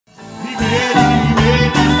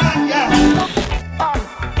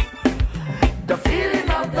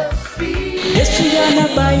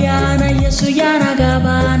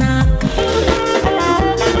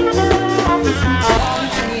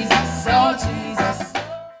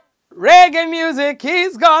Reggae music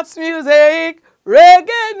is God's music.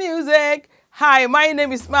 Reggae music. Hi, my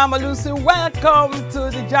name is Mama Lucee. Welcome to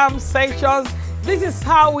the Jam Sessions. This is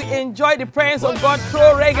how we enjoy the presence of God through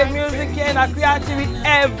reggae music here in Akweya TV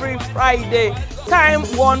every Friday. Time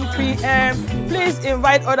 1 p.m. Please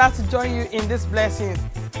invite others to join you in these blessings.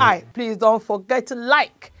 Hi, please don't forget to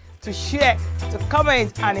like, to share, to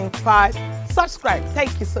comment, and in fact, subscribe.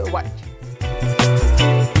 Thank you so much.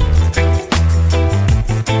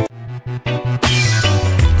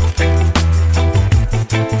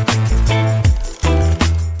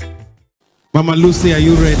 Mama Lucee, are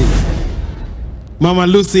you ready? Mama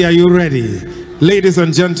Lucee, are you ready? Ladies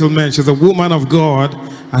and gentlemen, she's a woman of God,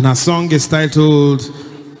 and her song is titled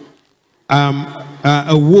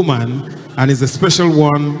A Woman, and is a special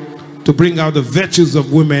one to bring out the virtues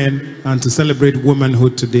of women and to celebrate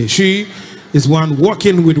womanhood today. She is one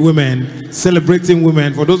working with women, celebrating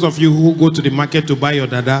women. For those of you who go to the market to buy your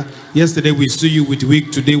dada, yesterday we see you with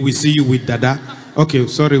wig, today we see you with dada. Okay,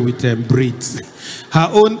 sorry, with braids. Her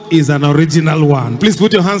own is an original one. Please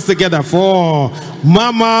put your hands together for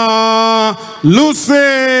Mama Lucee.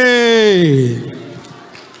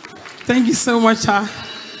 Thank you so much,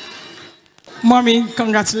 Mommy.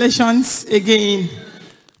 Congratulations again.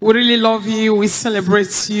 We really love you. We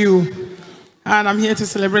celebrate you. And I'm here to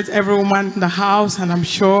celebrate every woman in the house. And I'm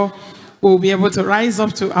sure we'll be able to rise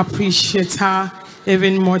up to appreciate her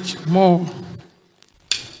even much more.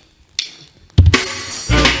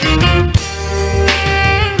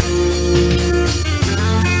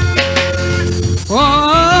 Oh,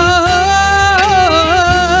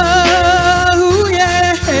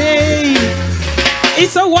 yeah.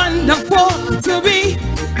 It's so wonderful to be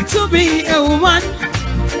a woman.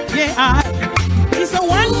 Yeah, it's so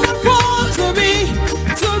wonderful to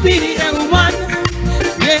be a woman.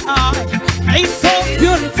 Yeah, it's so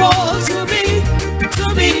beautiful to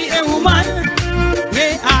be a woman.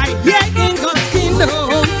 Yeah, in God's kingdom.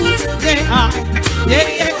 Yeah,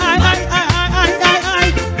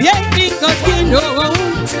 yeah, in God's kingdom.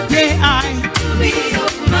 Yeah, be a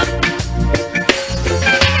woman.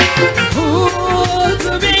 Ooh,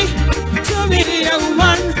 to be a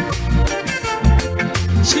woman.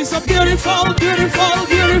 She's so beautiful, beautiful,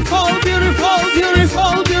 beautiful, beautiful,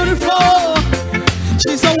 beautiful, beautiful.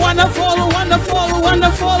 She's so wonderful, wonderful,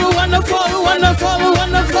 wonderful, wonderful, wonderful,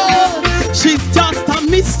 wonderful. She's just a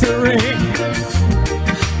mystery.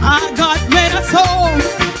 God made us all.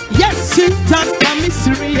 Yes, she's just a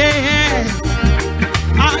mystery. Yeah.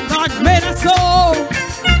 God made us all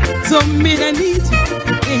to meet a need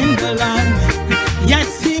in the land.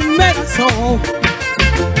 Yes, He made us all.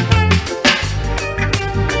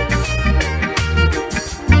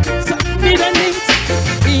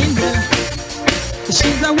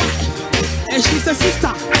 She's a wife, and she's a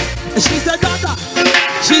sister, and she's a daughter,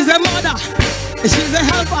 she's a mother, and she's a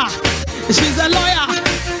helper, and she's a lawyer,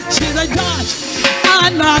 she's a judge,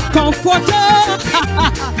 and a comforter.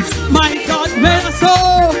 My God made us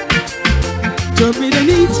all to meet the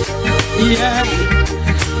need, yeah,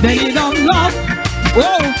 the need of love.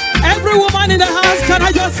 Oh, every woman in the house, can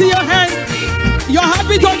I just see your hand? You're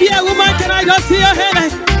happy to be a woman, can I just see your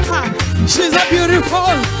hand? She's a beautiful.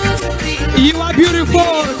 You are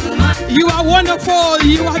beautiful. You are wonderful.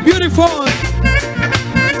 You are beautiful.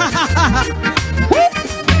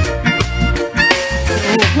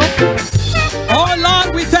 Oh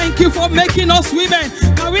Lord, we thank you for making us women.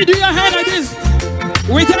 Can we do your hand like this?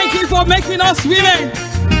 We thank you for making us women.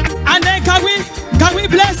 And then can we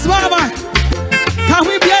bless Mama? Can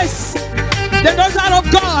we bless the daughter of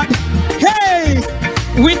God? Hey,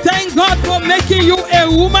 we thank God for making you a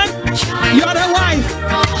woman. You're a wife.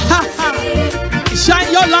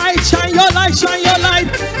 Shine your light, shine your light, shine your light,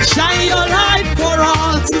 shine your light for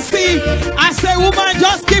all to see. I say, woman,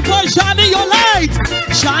 just keep on shining your light.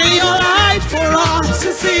 Shine your light for all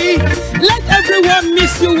to see. Let everyone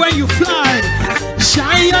miss you when you fly.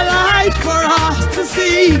 Shine your light for us to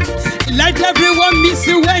see. Let everyone miss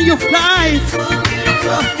you when you fly.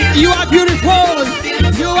 You are beautiful.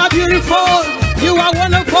 You are beautiful. You are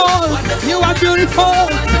wonderful. You are beautiful.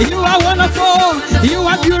 You are wonderful. You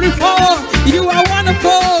are beautiful. You are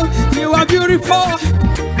wonderful. You are beautiful.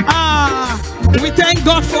 We thank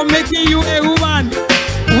God for making you a woman.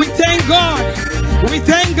 We thank God. We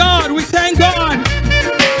thank God. We thank God.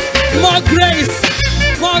 More grace.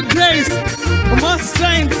 More grace. More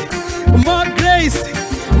strength. More grace.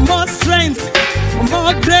 More strength.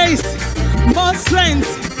 More grace. More strength.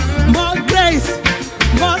 More grace.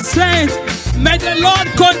 More strength. May the Lord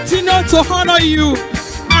continue to honor you,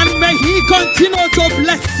 and may He continue to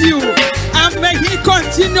bless you, and may He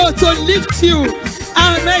continue to lift you,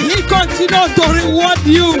 And may He continue to reward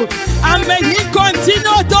you. And may He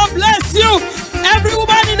continue to bless you. Every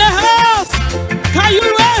woman in the house, can you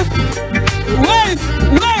wave? Wave,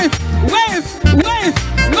 wave, wave, wave,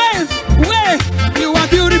 wave, wave. You are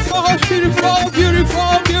beautiful, beautiful,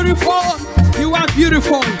 beautiful, beautiful. You are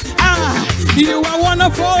beautiful. Ah, you are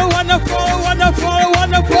wonderful, wonderful, wonderful,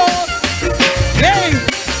 wonderful. Hey,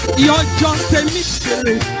 you're just a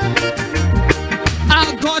mystery.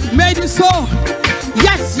 Our God made you so.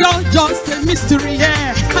 Yes, you're just a mystery.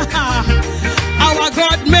 Yeah. Our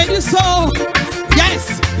God made you so.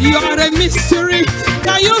 Yes, you are a mystery.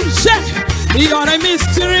 Can you share? You are a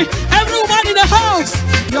mystery. Everyone in the house,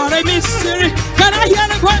 you are a mystery. Can I hear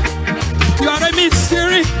the voice? You are a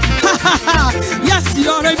mystery. Yes, you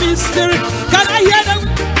are a mystery. Can I hear them?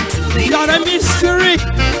 You are a mystery.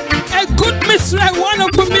 A good mystery, a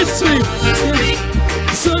wonderful mystery.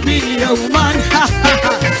 To be a woman.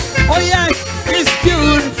 Oh yeah, it's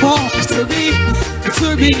beautiful to be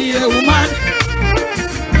a woman.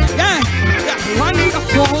 Yeah,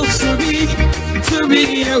 wonderful to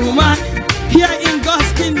be a woman. Here in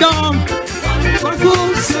God's kingdom.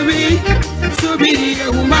 Wonderful to be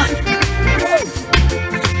a woman.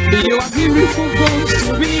 You are beautiful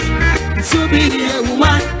to be a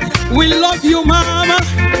woman. We love you, Mama.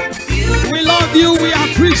 We love you. We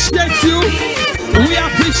appreciate you. We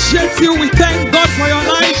appreciate you. We thank God for your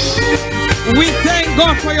life. We thank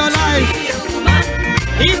God for your life.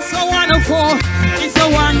 It's so wonderful. It's so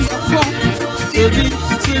wonderful to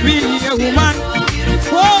be a woman.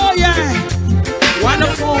 Oh yeah.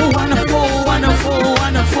 Wonderful, wonderful, wonderful,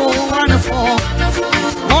 wonderful, wonderful.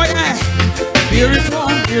 Oh yeah. Beautiful,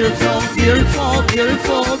 beautiful, beautiful,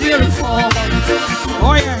 beautiful, beautiful.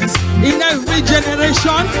 Oh yes. In every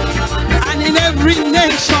generation and in every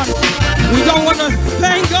nation, we don't want to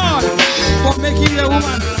thank God for making a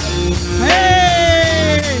woman.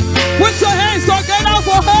 Hey, put your hands together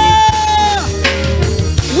for her.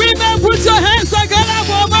 Women, put your hands together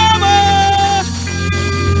for Mama.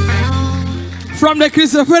 From the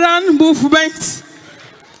Christopheran movement,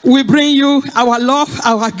 we bring you our love,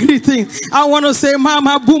 our greeting. I want to say,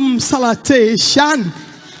 Mama, boom, salutation.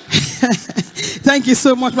 Thank you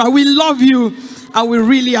so much, ma. We love you, and we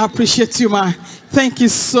really appreciate you, ma. Thank you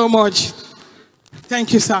so much.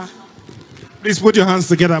 Thank you, sir. Please put your hands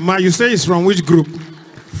together. Ma, you say it's from which group?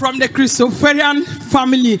 From the Christopheran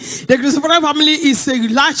family. The Christopheran family is a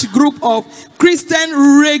large group of Christian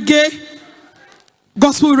reggae,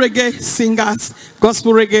 gospel reggae singers,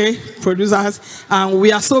 gospel reggae producers, and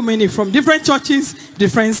we are so many from different churches,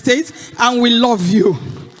 different states, and we love you.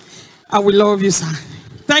 And we love you, sir.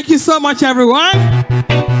 Thank you so much, everyone.